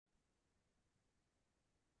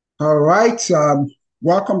All right.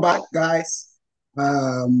 Welcome back, guys.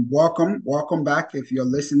 Welcome back. If you're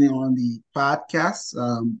listening on the podcast,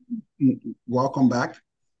 welcome back.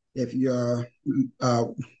 If you're uh,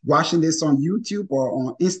 watching this on YouTube or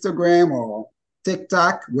on Instagram or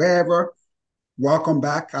TikTok, wherever, welcome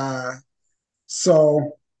back.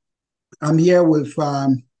 So I'm here with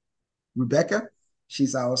Rebecca.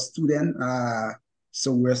 She's our student.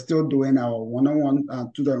 So we're still doing our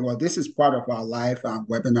one-on-one tutoring. Well, this is part of our live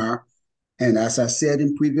webinar. And as I said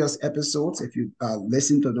in previous episodes, if you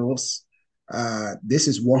listen to those, this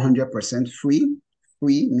is 100% free.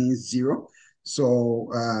 Free means zero. So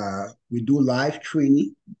we do live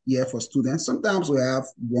training here for students. Sometimes we have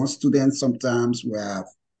one student, sometimes we have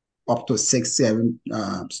up to six, seven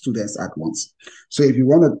students at once. So if you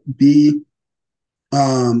want to be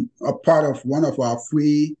a part of one of our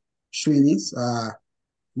free trainings,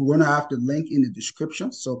 we're going to have the link in the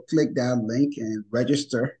description. So click that link and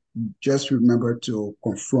register. Just remember to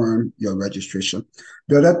confirm your registration.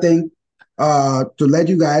 The other thing to let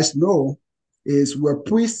you guys know is we're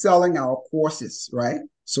pre-selling our courses, right?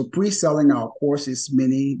 So pre-selling our courses,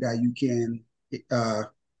 meaning that you can uh,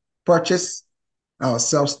 purchase our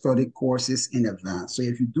self-study courses in advance. So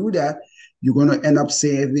if you do that, you're going to end up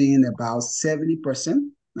saving about 70%.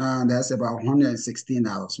 That's about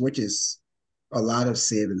 $116, which is a lot of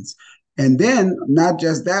savings. And then not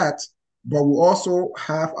just that, but we also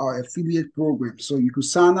have our affiliate program. So you could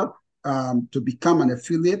sign up to become an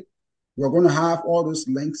affiliate. We're going to have all those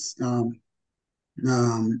links in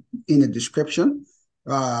the description.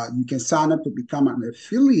 You can sign up to become an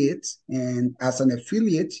affiliate, and as an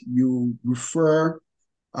affiliate, you refer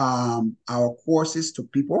our courses to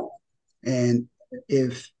people. And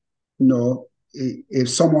if if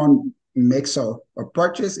someone makes a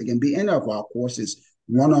purchase, it can be any of our courses,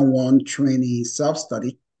 one-on-one training,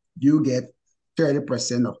 self-study, you get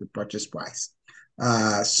 30% of the purchase price.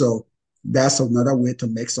 So that's another way to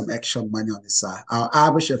make some extra money on the side. Our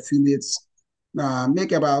average affiliates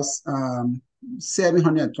make about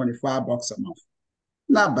 $725 a month.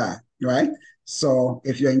 Not bad, right? So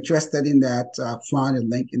if you're interested in that, find a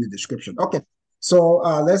link in the description. Okay, so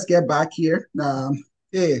let's get back here.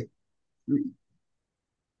 Hey,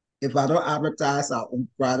 if I don't advertise our own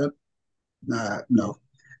product, no.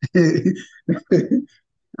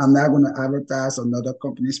 I'm not going to advertise another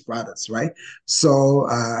company's products, right? So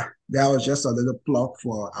that was just a little plug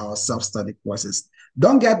for our self-study courses.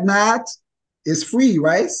 Don't get mad. It's free,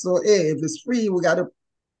 right? So hey, if it's free, we got to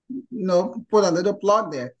put a little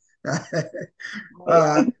plug there. Right.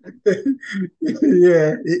 uh,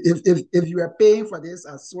 yeah, if you are paying for this,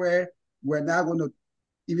 I swear we're not going to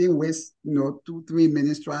even waste 2-3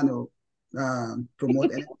 minutes trying to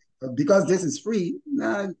promote anything. But because this is free.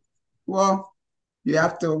 Well, you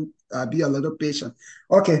have to be a little patient.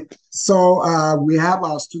 Okay, so we have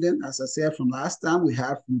our student, as I said from last time. We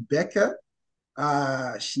have Rebecca.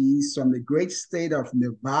 She's from the great state of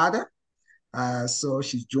Nevada. So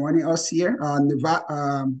she's joining us here.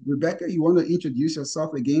 Rebecca, you want to introduce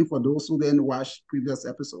yourself again for those who didn't watch previous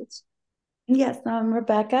episodes? Yes, I'm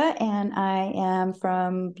Rebecca, and I am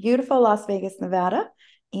from beautiful Las Vegas, Nevada.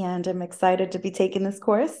 And I'm excited to be taking this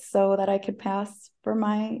course so that I could pass for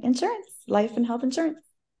my insurance, life and health insurance.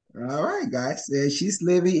 All right, guys. She's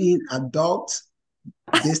living in adult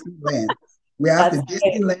Disneyland. We have the That's it.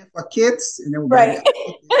 Disneyland for kids, and then we got the Right.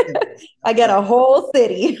 adult Disneyland. I That's get a right. whole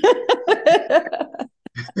city.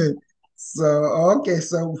 So okay,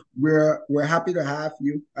 so we're happy to have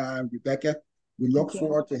you, Rebecca. We look Thank you.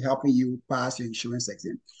 forward to helping you pass your insurance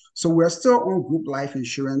exam. So we're still on group life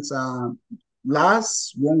insurance.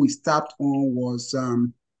 Last one we stopped on was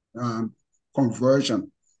um,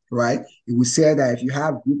 conversion, right? We said that if you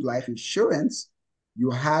have group life insurance, you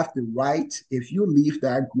have the right, if you leave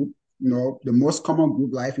that group, the most common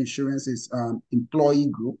group life insurance is employee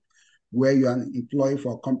group, where you're an employee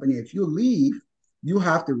for a company. If you leave, you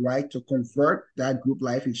have the right to convert that group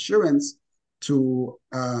life insurance to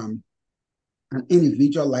an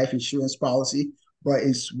individual life insurance policy, but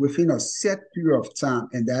it's within a set period of time,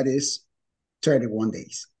 and that is 31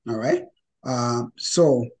 days. All right.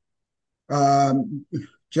 So um,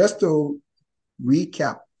 just to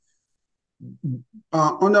recap,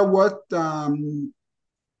 under what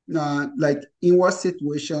like in what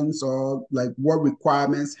situations or like what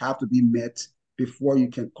requirements have to be met before you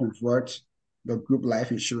can convert the group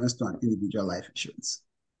life insurance to an individual life insurance?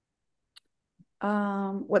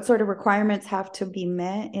 What sort of requirements have to be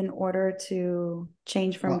met in order to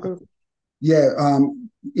change from Uh, group? yeah,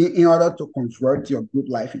 in order to convert your group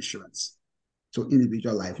life insurance to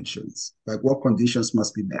individual life insurance, like what conditions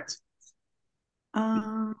must be met?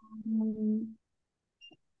 Um,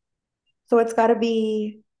 So it's got to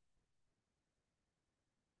be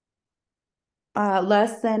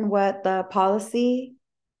less than what the policy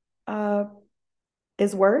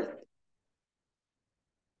is worth.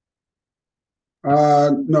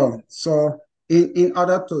 No. So in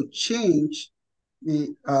order to change,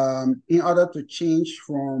 in order to change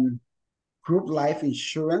from group life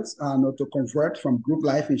insurance, no, to convert from group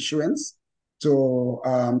life insurance to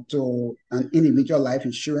an individual life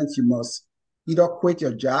insurance, you must either quit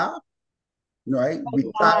your job, right,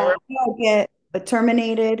 retire. Get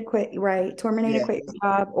terminated, quit, right? Terminated, Yeah, quit your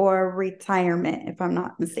job, or retirement, if I'm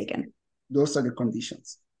not mistaken. those are the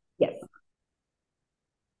conditions. Yes.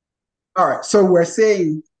 All right. So we're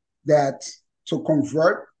saying that to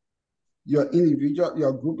convert your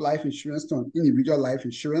group life insurance to an individual life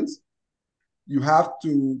insurance, you have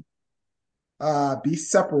to be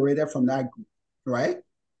separated from that group, right?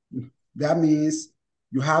 That means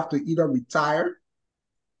you have to either retire,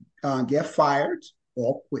 get fired,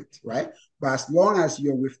 or quit, right? But as long as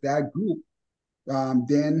you're with that group,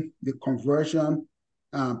 then the conversion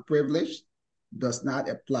privilege does not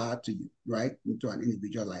apply to you, right? Into an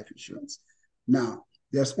individual life insurance. Now,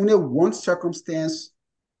 there's only one circumstance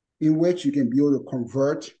in which you can be able to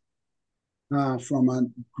convert from a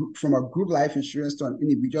group life insurance to an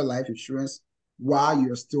individual life insurance while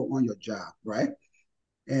you're still on your job, right?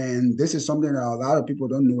 And this is something that a lot of people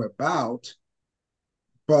don't know about.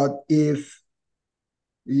 But if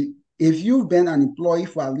you've been an employee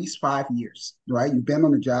for at least 5 years, right? You've been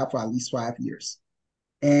on the job for at least 5 years,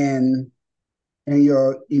 and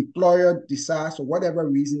your employer decides for whatever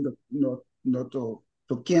reason to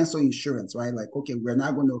to cancel insurance, right? Like, okay, we're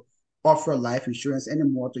not going to offer life insurance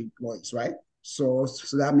anymore to employees, right? So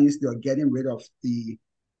that means they're getting rid of the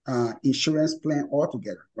insurance plan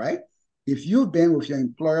altogether, right? If you've been with your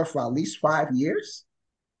employer for at least 5 years,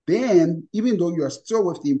 then even though you're still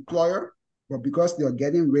with the employer, but because they're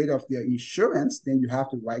getting rid of their insurance, then you have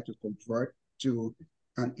the right to convert to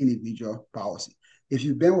an individual policy. If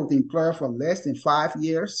you've been with the employer for less than 5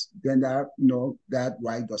 years, then that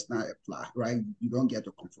right does not apply, right? You don't get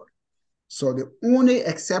to convert. So the only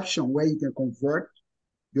exception where you can convert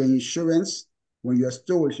your insurance when you're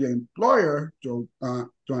still with your employer to an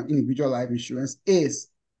individual life insurance is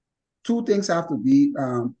two things have to be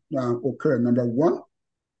occur. Number one,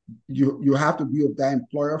 you have to be with that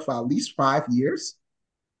employer for at least 5 years.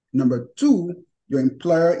 Number two, your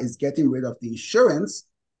employer is getting rid of the insurance.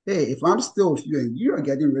 Hey, if I'm still with you and you are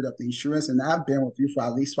getting rid of the insurance and I've been with you for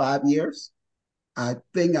at least 5 years, I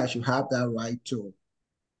think I should have that right to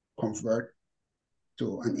convert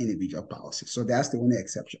to an individual policy. So that's the only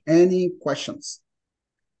exception. Any questions?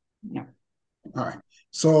 No. All right.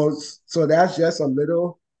 So that's just a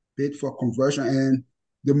little bit for conversion. And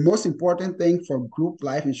the most important thing for group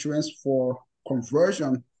life insurance for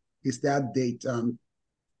conversion is that date.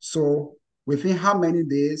 So within how many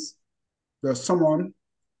days does someone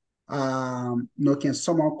can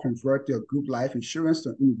someone convert their group life insurance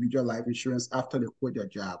to individual life insurance after they quit their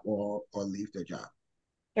job or leave their job?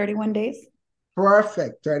 31 days.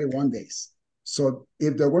 Perfect, 31 days. So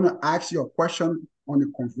if they're going to ask you a question on the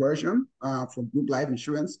conversion for group life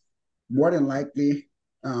insurance, more than likely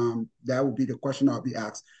that will be the question I'll be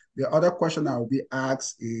asked. The other question I will be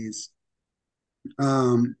asked is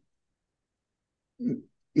um,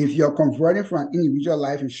 if you're converting from an individual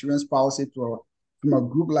life insurance policy from a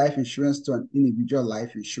group life insurance to an individual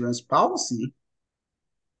life insurance policy,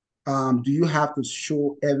 do you have to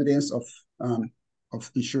show evidence of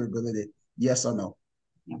insurability? Yes or no?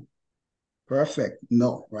 No. Perfect.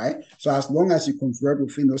 No, right? So as long as you convert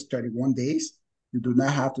within those 31 days, you do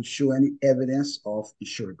not have to show any evidence of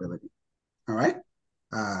insurability. All right.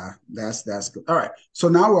 That's good. All right. So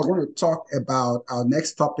now we're going to talk about our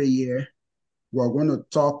next topic here. We're going to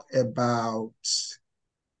talk about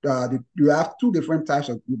you have two different types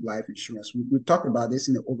of group life insurance. We talked about this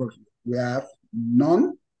in the overview. We have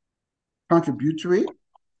non-contributory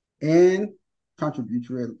and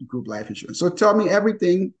contributory group life insurance. So tell me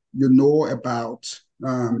everything you know about,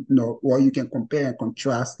 or you can compare and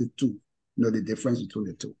contrast the two, the difference between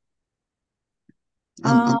the two.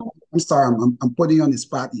 I'm sorry, I'm putting you on the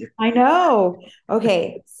spot here. I know.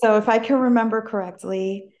 Okay. So if I can remember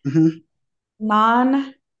correctly,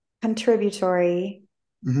 non-contributory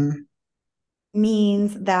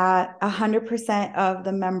means that 100% of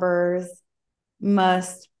the members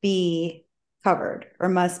must be covered or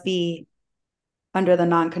must be under the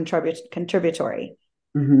non-contributory.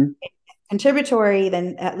 Contributory,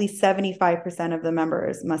 then at least 75% of the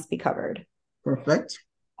members must be covered. Perfect.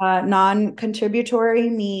 Non-contributory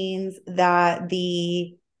means that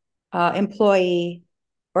the employee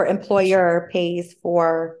or employer pays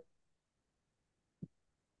for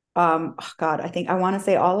Oh God, I think I want to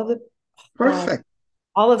say all of the, oh God, Perfect.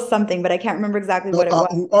 all of something, but I can't remember exactly No, what it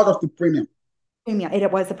was. out of the premium. Premium.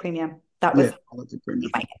 It was a premium. That was Yeah, out of the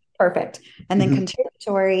premium. perfect. And then Mhm.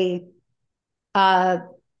 contributory, uh,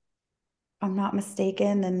 I'm not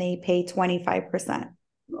mistaken, then they pay 25%.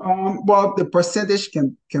 Well, the percentage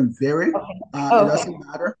can vary. Okay. It Oh, okay. doesn't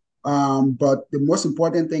matter. But the most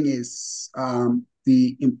important thing is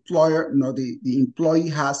the employer, the employee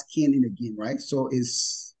has skin in the game, right? So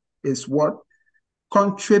is what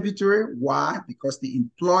contributory? Why? Because the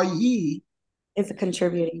employee, It's a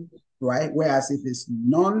contributing. right? Whereas if it's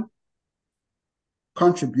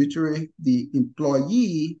non-contributory, the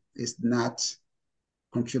employee is not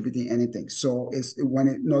contributing anything. So it's when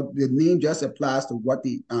the name just applies to what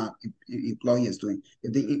the employee is doing.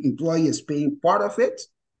 If the employee is paying part of it,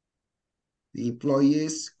 the employee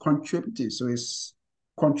is contributing. So it's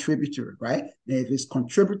contributory, right? And if it's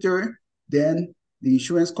contributory, then the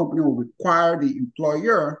insurance company will require the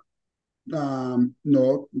employer,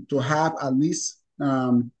 to have at least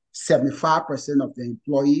 75% of the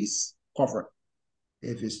employees covered.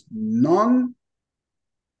 If it's non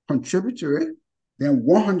contributory, then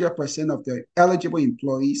 100% of the eligible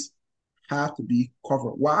employees have to be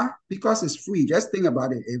covered. Why? Because it's free. Just think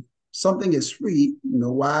about it. If something is free,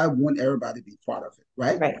 why won't everybody be part of it,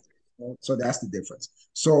 right? Right. So that's the difference.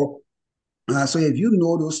 So if you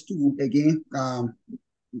know those two, again,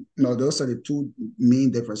 those are the two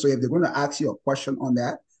main difference. So if they're going to ask you a question um,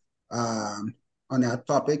 on that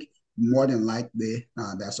topic, more than likely,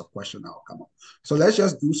 that's a question that will come up. So let's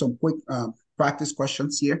just do some quick practice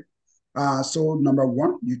questions here. So number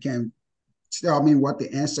one, you can tell me what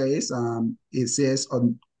the answer is. It says a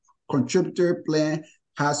contributory plan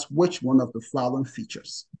has which one of the following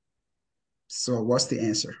features? So what's the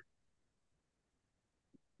answer?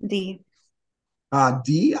 D.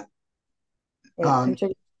 D, Wait, um,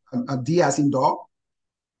 contribute. D as in dog.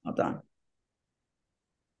 Hold on.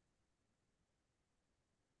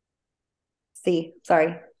 C.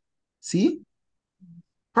 Sorry. C.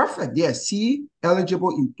 Perfect. Yes. See,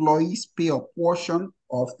 eligible employees pay a portion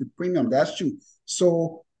of the premium. That's true.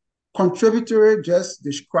 So contributory just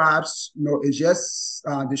describes, it's just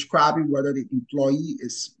describing whether the employee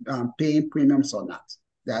is paying premiums or not.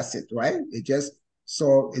 That's it, right? It's just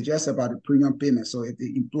about the premium payment. So if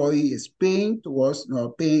the employee is paying towards,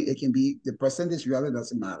 paying, it can be the percentage really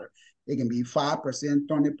doesn't matter. It can be 5%,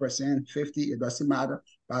 20%, 50, it doesn't matter.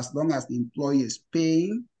 But as long as the employee is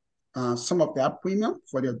paying some of that premium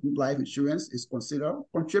for their group life insurance is considered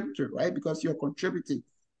contributory, right? Because you're contributing.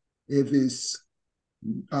 If it's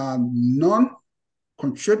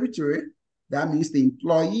non-contributory, that means the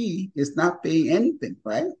employee is not paying anything,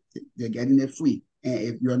 right? They're getting it free. And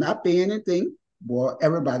if you're not paying anything, well,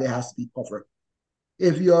 everybody has to be covered.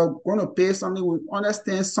 If you're going to pay something, we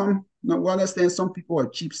understand some people are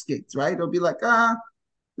cheapskates, right? They'll be like,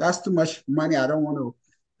 that's too much money. I don't want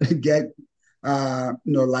to get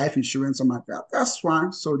life insurance on my car. That's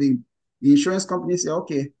fine. So the insurance company say,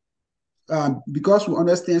 okay, because we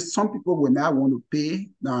understand some people will not want to pay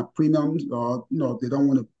premiums, or they don't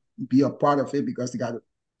want to be a part of it because they got to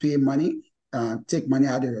pay money, take money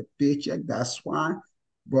out of their paycheck. That's fine.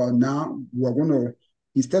 But now we're going to,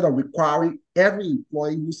 instead of requiring every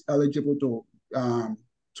employee who's eligible to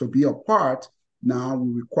be a part, now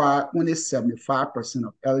we require only 75%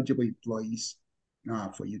 of eligible employees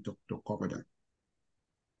for you to cover them.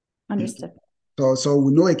 Okay. Understood. So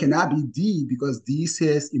we know it cannot be D because D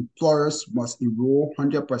says employers must enroll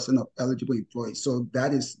 100% of eligible employees. So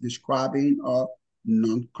that is describing a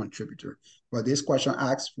non-contributor. But this question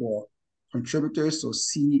asks for contributors, so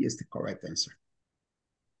C is the correct answer.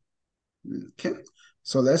 Okay,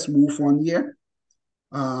 so let's move on here.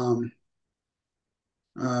 Um,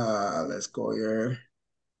 let's go here.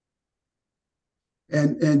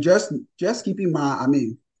 And just keep in mind, I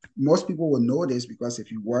mean, most people will know this because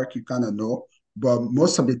if you work, you kind of know. But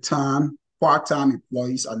most of the time, part-time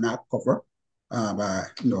employees are not covered by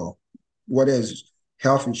whether it's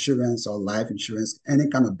health insurance or life insurance, any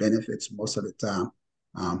kind of benefits. Most of the time,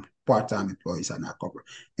 part-time employees are not covered.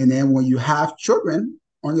 And then when you have children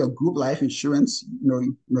on your group life insurance,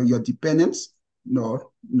 your dependents, they're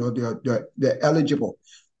eligible,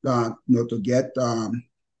 to get for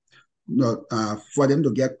them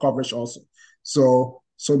to get coverage also. So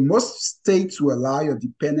most states will allow your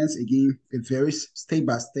dependents, again, it varies state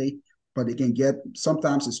by state, but they can get,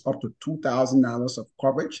 sometimes it's up to $2,000 of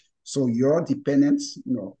coverage. So your dependents,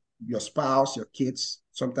 your spouse, your kids,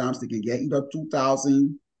 sometimes they can get either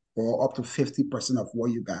 2,000 or up to 50% of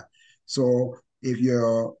what you got. So if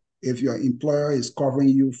your employer is covering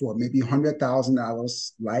you for maybe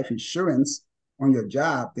 $100,000 life insurance, on your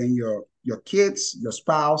job, then your kids, your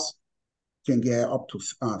spouse can get up to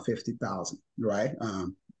 50,000, right?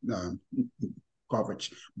 Um,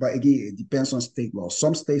 Coverage. But again, it depends on state law.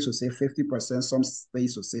 Some states will say 50%, some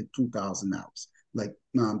states will say $2,000. Like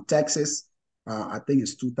Texas, I think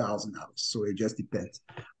it's $2,000. So it just depends.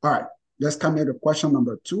 All right, let's come here to question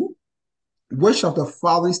number 2. Which of the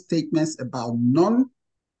following statements about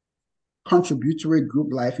non-contributory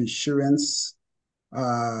group life insurance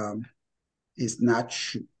um, is not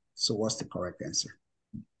true? So what's the correct answer?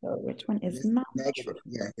 So which one is It's not negative. true?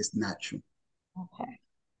 Yeah, it's not true. Okay.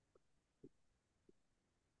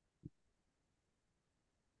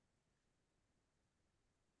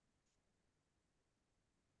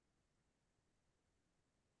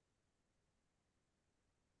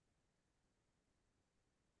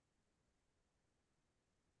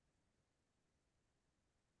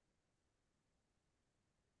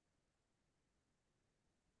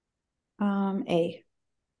 A.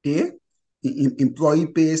 A, employee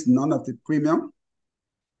pays none of the premium.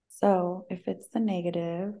 So if it's the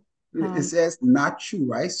negative, It says not true,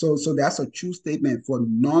 right? So that's a true statement for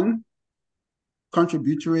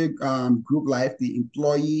non-contributory group life. The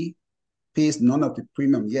employee pays none of the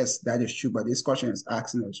premium. Yes, that is true. But this question is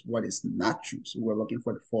asking us what is not true. So we're looking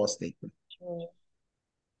for the false statement.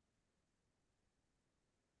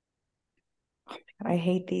 I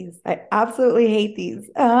hate these. I absolutely hate these.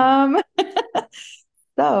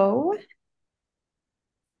 So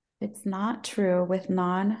it's not true with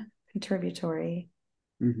non-contributory.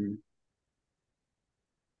 Mm-hmm.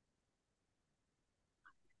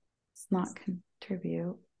 It's not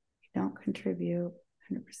contribute. You don't contribute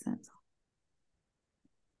 100%.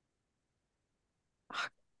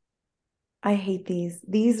 I hate these.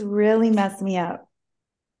 These really mess me up.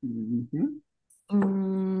 Mm-hmm.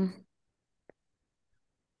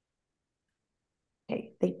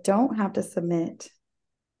 Okay, they don't have to submit.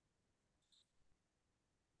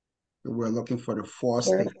 So we're looking for the false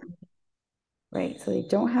statement. Right, so they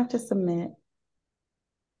don't have to submit.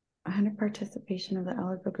 100 participation of the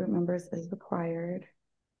eligible group members is required.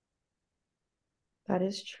 That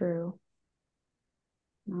is true.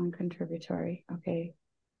 Non-contributory. Okay.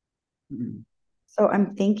 Mm-hmm. So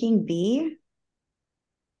I'm thinking B.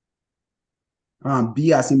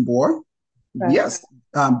 B as in boy. Right. Yes.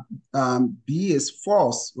 B is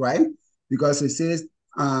false, right? Because it says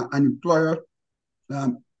um, an employer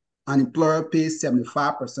pays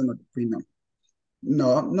 75% of the premium.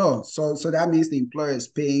 No, no. So that means the employer is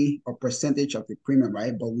paying a percentage of the premium,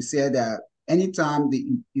 right? But we said that anytime the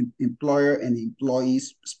employer and the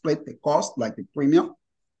employees split the cost, like the premium,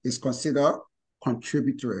 is considered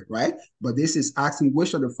contributory, right? But this is asking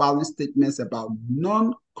which of the following statements about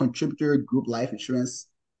non-contributory group life insurance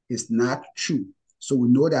is not true. So we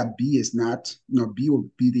know that B is not, B will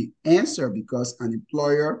be the answer because an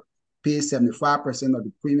employer pays 75% of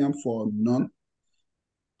the premium for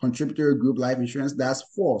contributory group life insurance. That's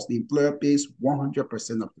false. The employer pays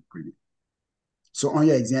 100% of the premium. So on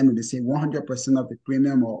your exam, they say 100% of the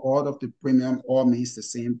premium or all of the premium all means the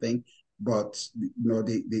same thing, but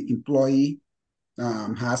the employee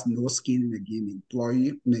has no skin in the game.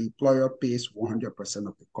 The employer pays 100%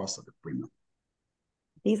 of the cost of the premium.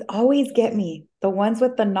 These always get me. The ones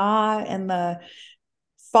with the nah and the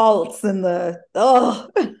faults and the oh.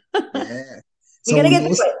 Yeah. We So gotta we get know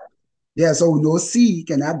to it. Yeah, so no, C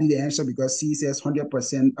cannot be the answer because C says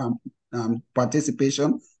 100%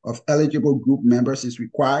 participation of eligible group members is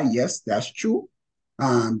required. Yes, that's true.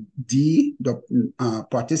 D, the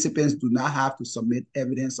participants do not have to submit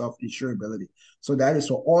evidence of insurability. So that is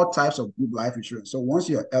for all types of group life insurance. So once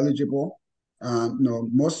you're eligible,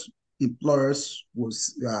 most employers will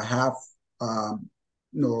have, a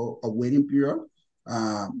waiting period.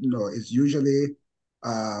 It's usually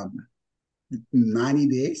um, 90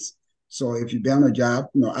 days. So if you've been on a job,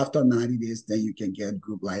 after 90 days, then you can get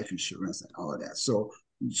group life insurance and all of that. So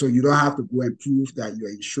you don't have to go and prove that you're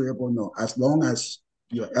insurable. No, as long as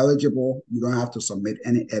you're eligible, you don't have to submit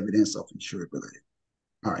any evidence of insurability.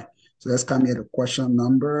 All right. So let's come here to question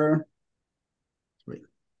number 3.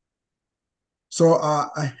 So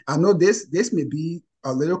I know this may be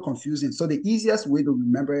a little confusing. So the easiest way to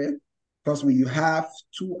remember it, because when you have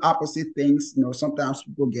two opposite things, sometimes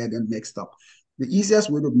people get them mixed up. The easiest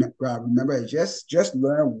way to remember is just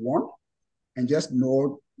learn one and just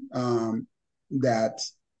know that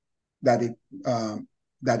that it that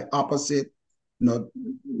the opposite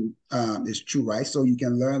is true, right? So you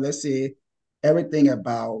can learn, let's say, everything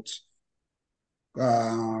about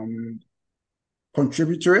um,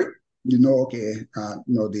 contributory, okay,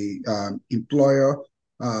 the employer,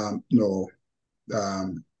 um,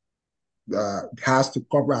 has to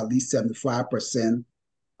cover at least 75%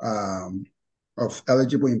 um, of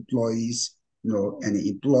eligible employees, and the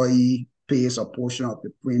employee pays a portion of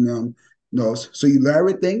the premium. So you learn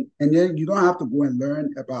everything, and then you don't have to go and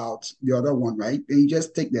learn about the other one, right? Then you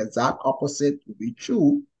just take the exact opposite to be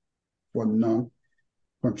true for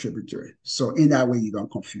non-contributory. So in that way, you don't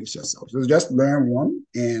confuse yourself. So just learn one,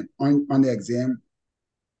 and on the exam,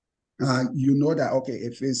 you know that, okay,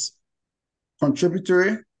 if it's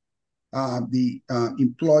contributory, the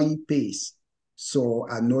employee pays. So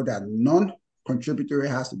I know that non-contributory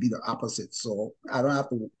has to be the opposite. So I don't have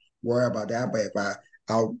to worry about that. But if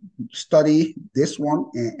I'll study this one,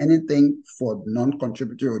 and anything for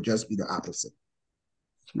non-contributory will just be the opposite.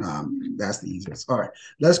 That's the easiest. All right,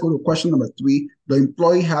 let's go to question number 3. The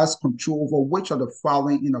employee has control over which of the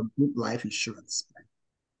following in a group life insurance?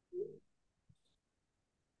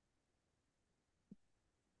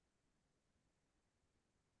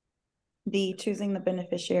 B, choosing the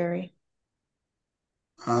beneficiary.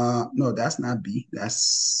 No, that's not B. That's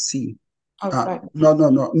C. Oh, sorry.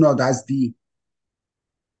 No, that's D.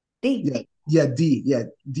 D. Yeah, D. Yeah,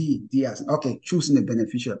 D. D. Okay, choosing the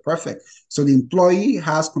beneficiary. Perfect. So the employee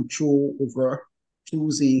has control over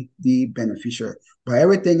choosing the beneficiary. But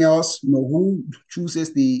everything else, who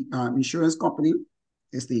chooses the insurance company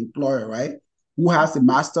is the employer, right? Who has the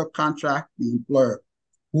master contract? The employer.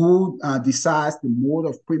 Who decides the mode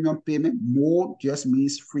of premium payment? Mode just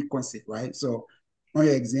means frequency, right? So on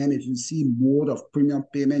your exam, if you see mode of premium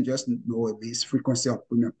payment, just know it means frequency of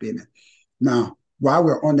premium payment. Now, while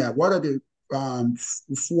we're on that, what are the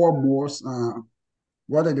four modes?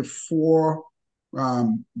 What are the four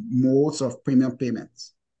modes of premium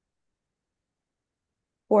payments?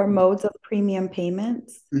 4 modes of premium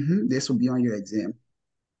payments. This will be on your exam.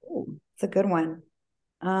 Oh, it's a good one.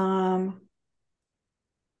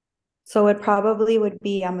 So it probably would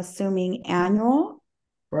be, I'm assuming, annual.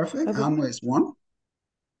 Perfect. Annual is one.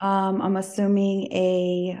 I'm assuming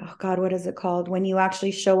oh God, what is it called? When you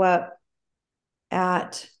actually show up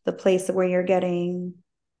at the place where you're getting,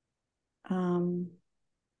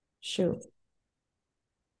 shoot.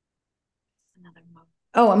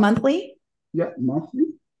 Oh, a monthly? Yeah, monthly.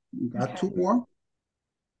 You got 2 more.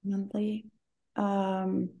 Monthly.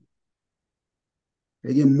 Again,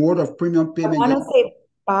 mode of premium I payment. want to say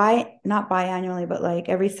not biannually, but like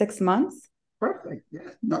every 6 months. Perfect.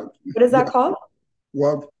 Yeah. No. What is that called?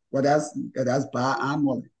 Well, that's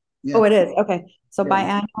biannually. Yeah. Oh, it is. Okay. So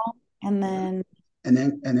Yeah. biannual, and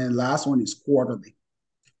then last one is quarterly.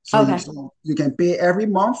 So okay. you can pay every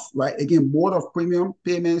month, right? Again, mode of premium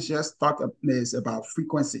payments just is about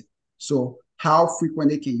frequency. So how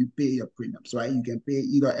frequently can you pay your premiums, right? You can pay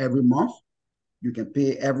either every month, you can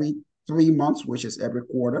pay every 3 months, which is every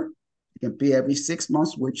quarter. You can pay every 6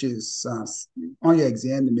 months, which is on your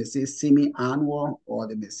exam, they may say semi-annual or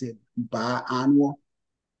they may say biannual,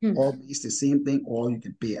 or it's the same thing, or you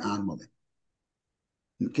can pay annually.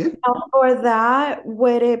 Okay. Now, for that,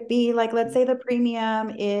 would it be like, let's say the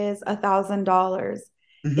premium is $1,000.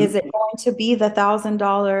 Is it going to be the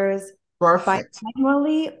 $1,000 Perfect.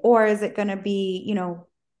 biannually, or is it going to be,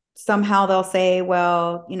 somehow they'll say,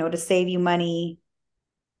 well, to save you money,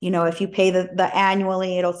 if you pay the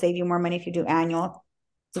annually, it'll save you more money if you do annual.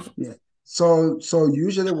 Yeah. So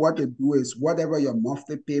usually what they do is whatever your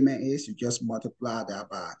monthly payment is, you just multiply that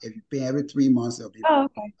by, if you pay every 3 months, it'll be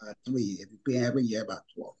Okay. 3. If you pay every year, about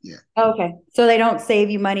 12. Yeah. Okay. So they don't save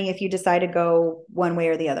you money if you decide to go one way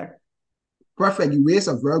or the other. Perfect. You raise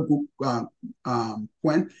a very good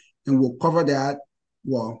point, and we'll cover that.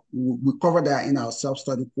 Well, we'll cover that in our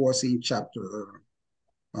self-study course in chapter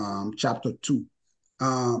 2.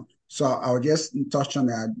 So I'll just touch on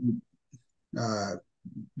that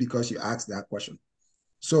because you asked that question.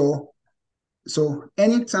 So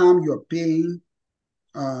anytime you're paying,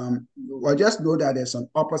 well, just know that there's an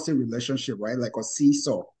opposite relationship, right? Like a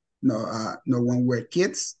seesaw. When we're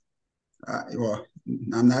kids, well,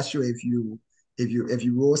 I'm not sure if you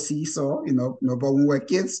roll seesaw, but when we're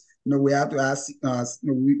kids, we have to ask,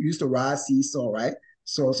 we used to ride seesaw, right?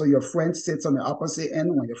 So your friend sits on the opposite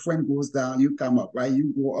end. When your friend goes down, you come up, right?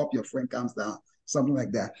 You go up, your friend comes down, something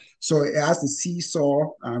like that. So it has the seesaw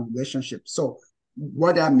relationship. So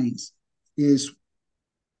what that means is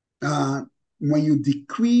when you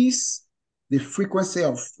decrease the frequency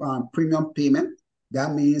of premium payment,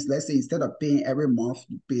 that means, let's say, instead of paying every month,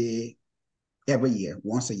 you pay every year,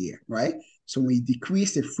 once a year, right? So when you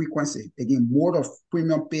decrease the frequency, again, mode of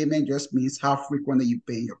premium payment just means how frequently you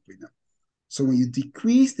pay your premium. So when you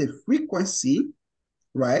decrease the frequency,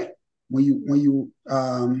 right? When you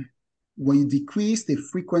decrease the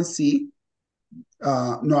frequency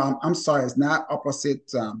No, I'm sorry. It's not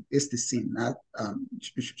opposite. It's the same. Not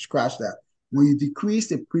scratch that. When you decrease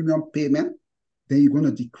the premium payment, then you're going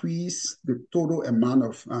to decrease the total amount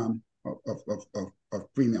of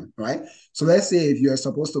premium, right? So let's say if you're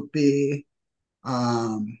supposed to pay,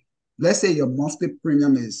 let's say your monthly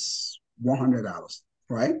premium is $100,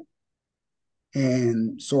 right?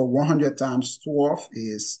 And so 100 times 12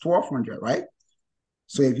 is 1,200, right?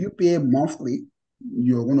 So if you pay monthly,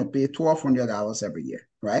 you're going to pay $1,200 every year,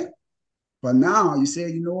 right? But now you say,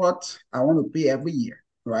 you know what? I want to pay every year,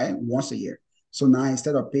 right? Once a year. So now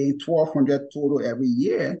instead of paying 1,200 total every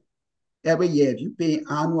year, if you pay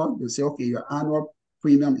annual, you say, okay, your annual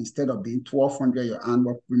premium instead of being 1,200, your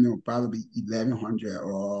annual premium will probably be 1,100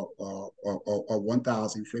 or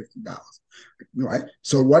 $1,050, right?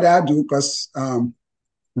 So what I do, because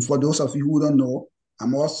for those of you who don't know,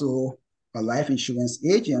 I'm also a life insurance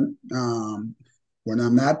agent. When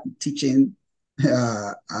I'm not teaching,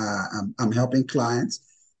 I'm helping clients.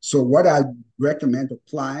 So what I recommend to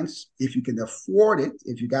clients, if you can afford it,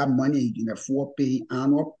 if you got money, you can afford pay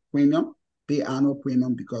annual premium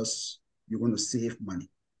because you're going to save money.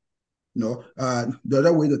 No, the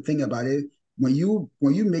other way to think about it, when you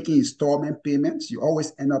making installment payments, you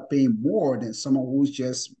always end up paying more than someone who's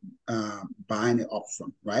just buying it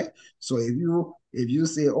upfront, right? So if you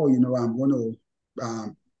say, oh, I'm going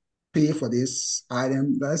to pay for this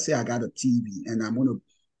item, let's say I got a TV and I'm going to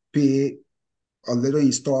pay a little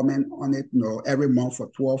installment on it, every month for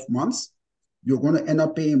 12 months, you're going to end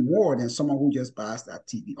up paying more than someone who just buys that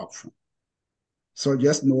TV upfront. So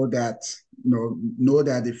just know that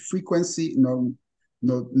the frequency,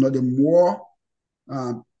 the more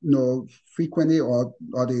frequently or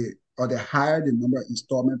the higher the number of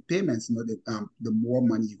installment payments, the more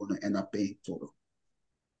money you're going to end up paying total.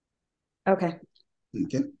 Okay.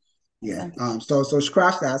 Okay. Yeah. So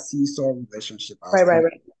scratch that seesaw relationship. Right.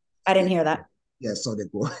 I didn't hear that. Yeah. So they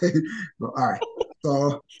go. All right.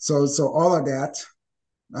 So all of that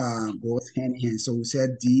goes hand in hand. So we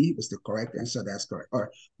said D was the correct answer. That's correct. All right.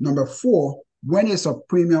 Number 4, when is a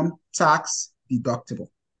premium tax deductible?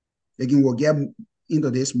 Again, we'll get into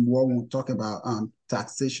this more when we talk about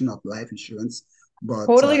taxation of life insurance. But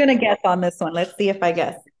Totally gonna guess on this one. Let's see if I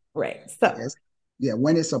guess right. So, yes, yeah,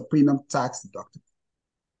 when is a premium tax deductible?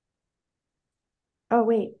 oh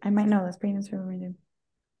wait, I might know this. Premiums for renewed.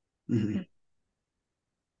 Mhm.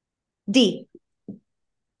 D.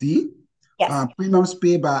 D, Yes. premiums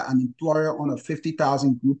paid by an employer on a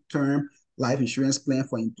 50,000 group term life insurance plan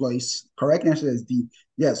for employees. Correct answer is D.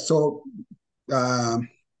 Yes. So um,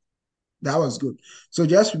 that was good. So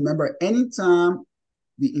just remember, anytime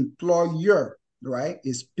the employer, right,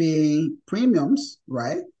 is paying premiums,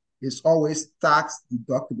 right, it's always tax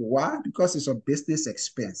deductible. Why? Because it's a business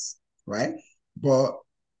expense, right? But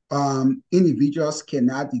individuals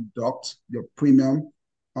cannot deduct your premium.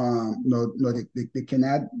 No, they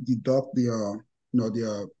cannot deduct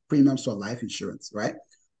their premiums for life insurance, right?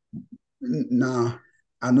 Now,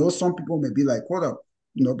 I know some people may be like, hold up,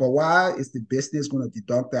 but why is the business going to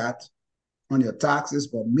deduct that on your taxes?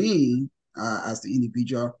 But me, as the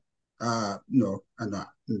individual, no,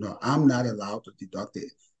 I'm not allowed to deduct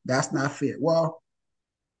it. That's not fair. Well,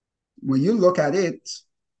 when you look at it,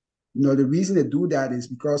 the reason they do that is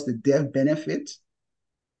because the death benefit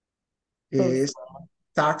Those. is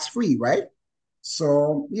tax free, right?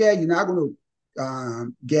 So yeah, you're not going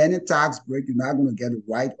to get any tax break. You're not going to get a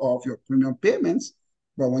write off your premium payments.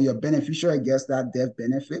 But when your beneficiary gets that death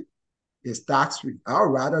benefit, it's tax free. I'd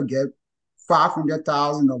rather get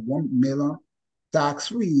 500,000 or 1 million tax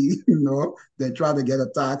free, than try to get a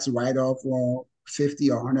tax write off for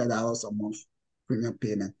 $50 or $100 a month premium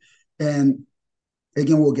payment. And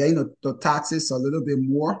again, we'll get into the taxes a little bit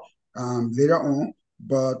more later on.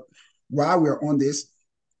 But while we're on this,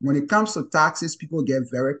 when it comes to taxes, people get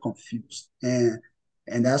very confused, and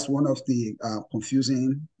that's one of the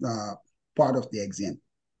confusing part of the exam.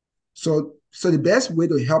 So the best way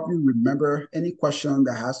to help you remember any question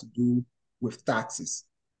that has to do with taxes,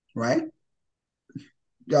 right?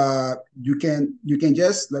 You can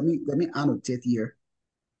just let me annotate here.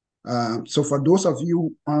 So for those of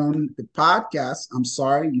you on the podcast, I'm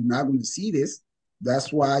sorry you're not going to see this.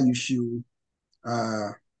 That's why you should. Uh,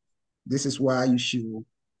 this is why you should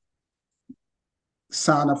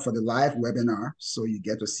sign up for the live webinar so you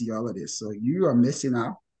get to see all of this. So you are missing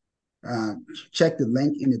out. Uh, Check the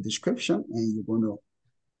link in the description, and you're going to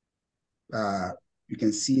you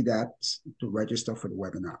can see that to register for the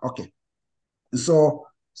webinar. Okay. So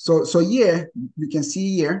yeah, you can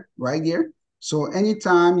see here, right here. So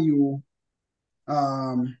anytime you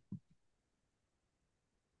um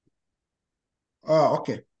oh,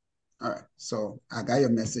 okay. All right. So I got your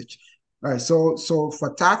message. All right. So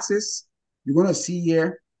for taxes, you're gonna see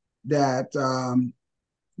here that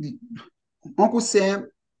Uncle Sam.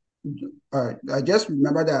 All right. I just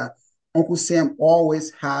remember that Uncle Sam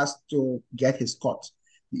always has to get his cut.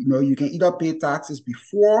 You can either pay taxes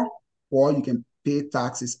before or you can pay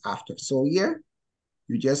taxes after. So here,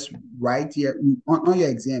 you just write here on your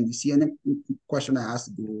exam. You see any question that has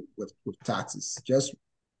to do with taxes? Just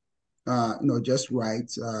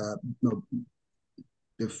write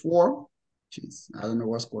before. Jeez, I don't know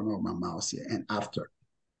what's going on with my mouse here, and after.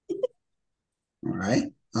 All right.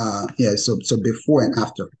 Yeah. So before and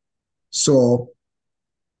after. So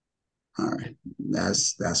all right,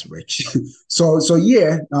 that's rich. So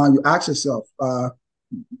yeah, you ask yourself,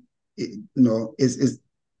 is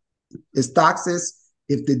taxes,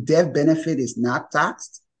 if the death benefit is not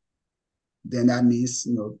taxed, then that means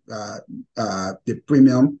the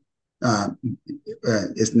premium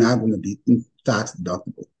is not going to be tax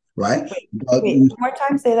deductible, right? But Wait, one more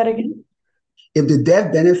time, say that again. if the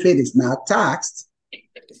death benefit is not taxed,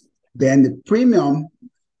 then the premium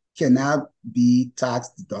cannot be tax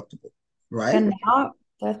deductible, right? And now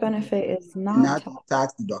death benefit is not Cannot be taxed.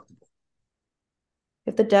 tax deductible.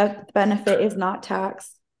 If the death benefit is not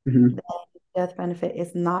taxed, Mm-hmm. then death benefit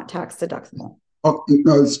is not tax deductible. Oh,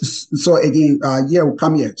 no, so again, yeah, we'll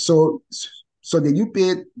come here. So did you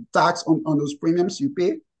pay tax on those premiums you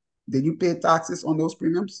pay? Did you pay taxes on those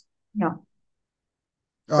premiums? No.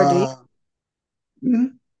 Or do you? Uh,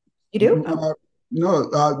 mhm. You do? No,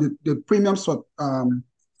 the premiums for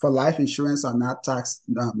life insurance are not tax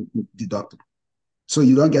deductible, so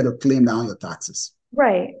you don't get a claim down your taxes.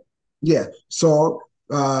 Right. Yeah, so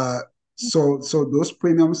those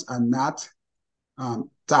premiums are not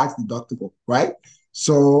tax deductible, right?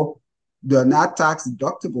 So they're not tax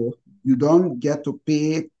deductible. You don't get to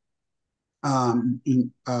pay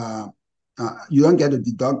in you don't get to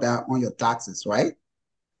deduct that on your taxes, right?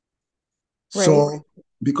 Right. So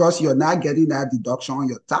because you're not getting that deduction on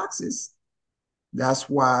your taxes, that's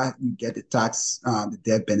why you get the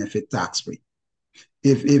death benefit tax rate.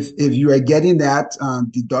 If you are getting that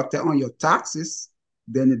deducted on your taxes,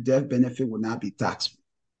 then the death benefit will not be tax free.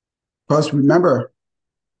 Because remember,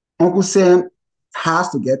 Uncle Sam has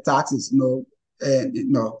to get taxes, and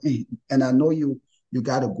I know you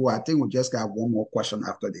got to go. I think we just got one more question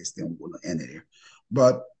after this, then we're going to end it here.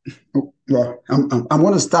 But well, I'm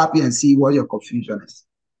going to stop here and see what your confusion is,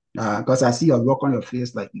 because I see a look on your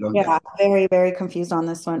face like you don't get Yeah, it. very, very confused on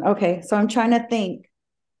this one. Okay, so I'm trying to think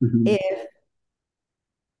Mhm. if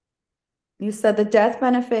you said the death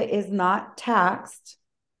benefit is not taxed,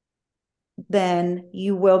 then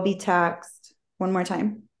you will be taxed. One more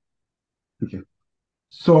time. Okay.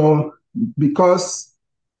 So because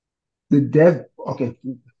the death, okay,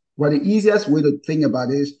 well, the easiest way to think about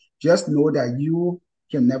it is just know that you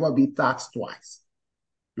can never be taxed twice,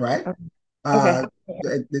 right? Okay. Uh,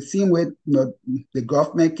 Okay. the same way, the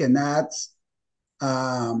government cannot,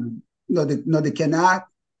 they cannot,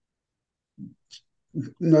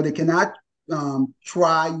 they cannot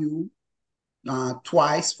try you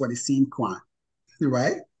twice for the same crime,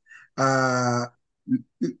 right? Uh,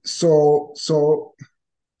 so, so,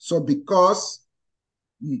 so um,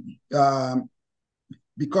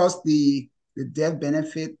 because the death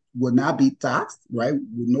benefit will not be taxed, right?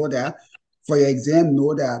 We know that. For your exam,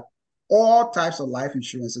 know that all types of life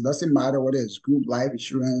insurance, it doesn't matter whether it's group life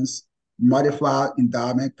insurance, modified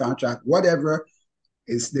endowment contract, whatever,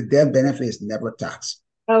 is the death benefit is never taxed.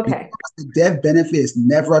 Because Okay. the death benefit is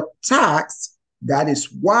never taxed, that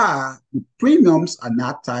is why the premiums are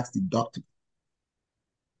not tax deductible.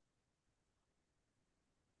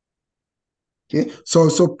 Okay,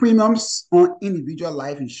 so premiums on individual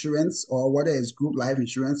life insurance or whether it's group life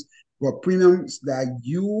insurance, were premiums that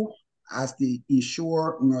you as the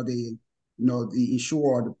insurer, the insurer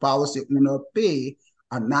or the policy owner pay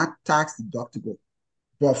are not tax deductible.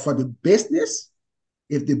 But for the business,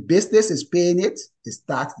 if the business is paying it, it's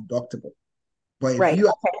tax deductible. But if Right. you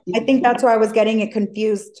are Okay. I think individual, that's where I was getting it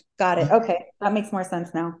confused. Got it. Okay. That makes more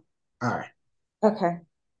sense now. all right. Okay.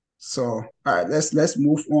 So all right, let's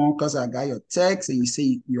move on because I got your text and you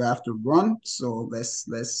say you have to run. So let's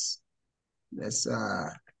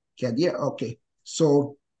get here. Okay.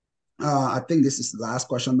 So I think this is the last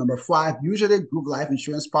question, number 5. Usually group life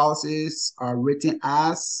insurance policies are written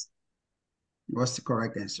as, what's the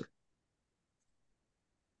correct answer?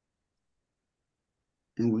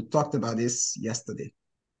 And we talked about this yesterday.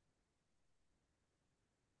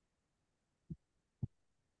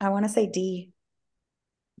 I want to say D.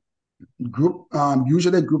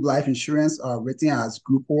 Usually group life insurance are written as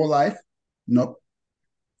group whole life. Nope.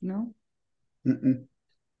 No. Mm-mm.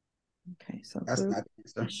 Okay, so That's group not the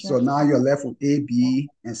answer. So insurance. now you're left with A, B,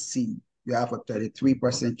 and C. You have a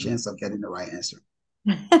 33% chance of getting the right answer.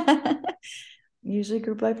 Usually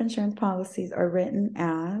group life insurance policies are written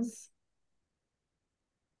as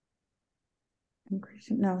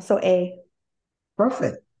increasing. No, so A.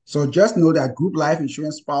 Perfect. So just know that group life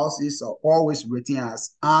insurance policies are always written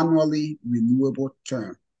as annually renewable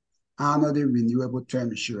term,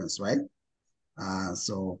 insurance, right? That's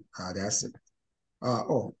it. I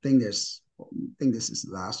think this is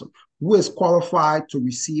the last one. Who is qualified to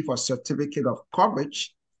receive a certificate of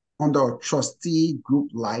coverage under a trustee group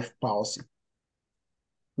life policy?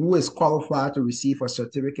 Who is qualified to receive a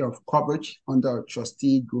certificate of coverage under a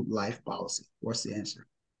trustee group life policy? What's the answer?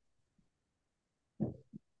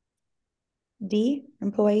 D,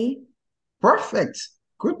 employee. Perfect.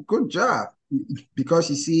 Good job. Because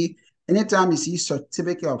you see, anytime you see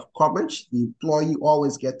certificate of coverage, the employee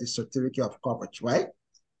always get the certificate of coverage, right?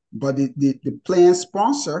 But the plan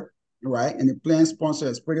sponsor, right? And the plan sponsor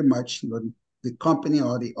is pretty much the company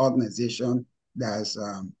or the organization that's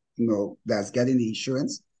getting the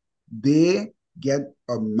insurance. They get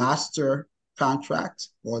a master contract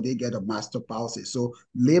or they get a master policy. So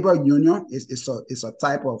labor union is a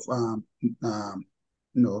type of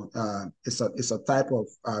it's a type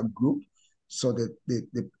of group. So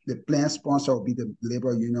the plan sponsor will be the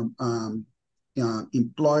labor union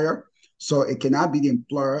employer. So it cannot be the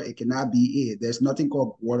employer, it cannot be A. There's nothing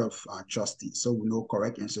called board of trustees. So we know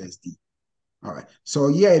correct answer is D. All right. So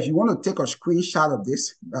yeah, if you want to take a screenshot of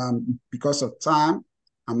this, because of time,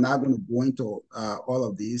 I'm not going to go into all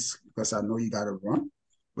of these because I know you got to run.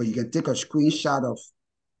 But you can take a screenshot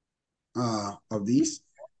of these,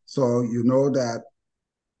 so you know that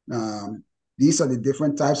these are the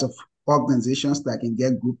different types of organizations that can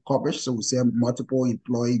get group coverage. So we say multiple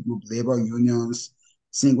employee group, labor unions,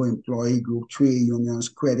 single employee group, trade unions,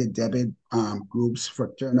 credit debit groups,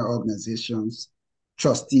 fraternal organizations,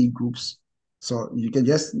 trustee groups. So you can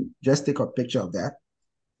just take a picture of that,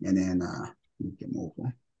 and then we can move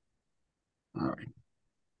on. All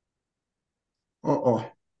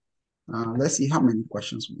right. Let's see how many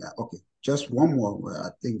questions we got. Okay, just one more. I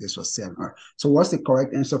think this was 7. All right. So what's the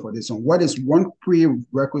correct answer for this one? What is one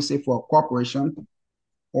prerequisite for a corporation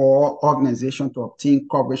or organization to obtain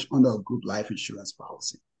coverage under a group life insurance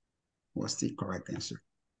policy? What's the correct answer?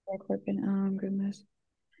 Group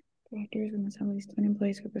directors must have at least 20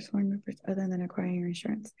 employees who perform members other than acquiring your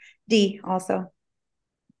insurance. D, also.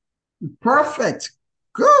 Perfect.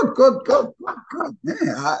 Good.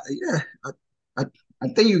 Yeah, I, I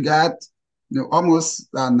think you got almost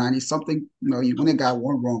 90 something. You only got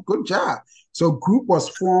one wrong. Good job. So group was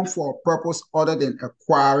formed for a purpose other than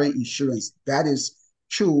acquiring insurance. That is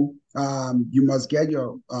true. You must get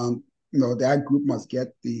your that group must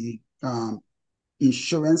get the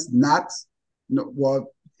insurance, not well,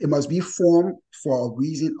 it must be formed for a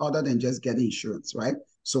reason other than just getting insurance, right?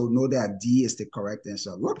 So know that D is the correct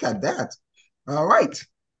answer. Look at that. All right.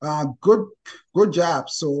 Good job.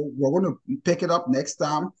 So we're going to pick it up next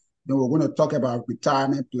time. Then we're going to talk about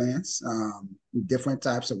retirement plans, different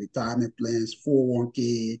types of retirement plans,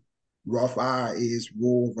 401k, Roth IRAs,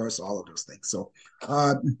 rollovers, all of those things. So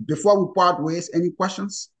before we part ways, any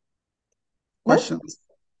questions? Nope. Questions?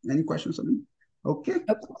 Any questions on me? Okay.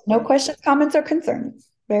 No questions, comments, or concerns.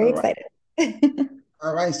 Very All right. excited.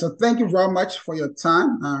 All right. So thank you very much for your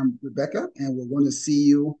time, Rebecca. And we're going to see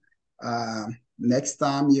you next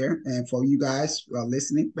time here. And for you guys who are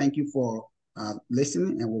listening, thank you for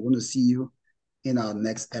listening. And we're going to see you in our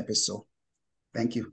next episode. Thank you.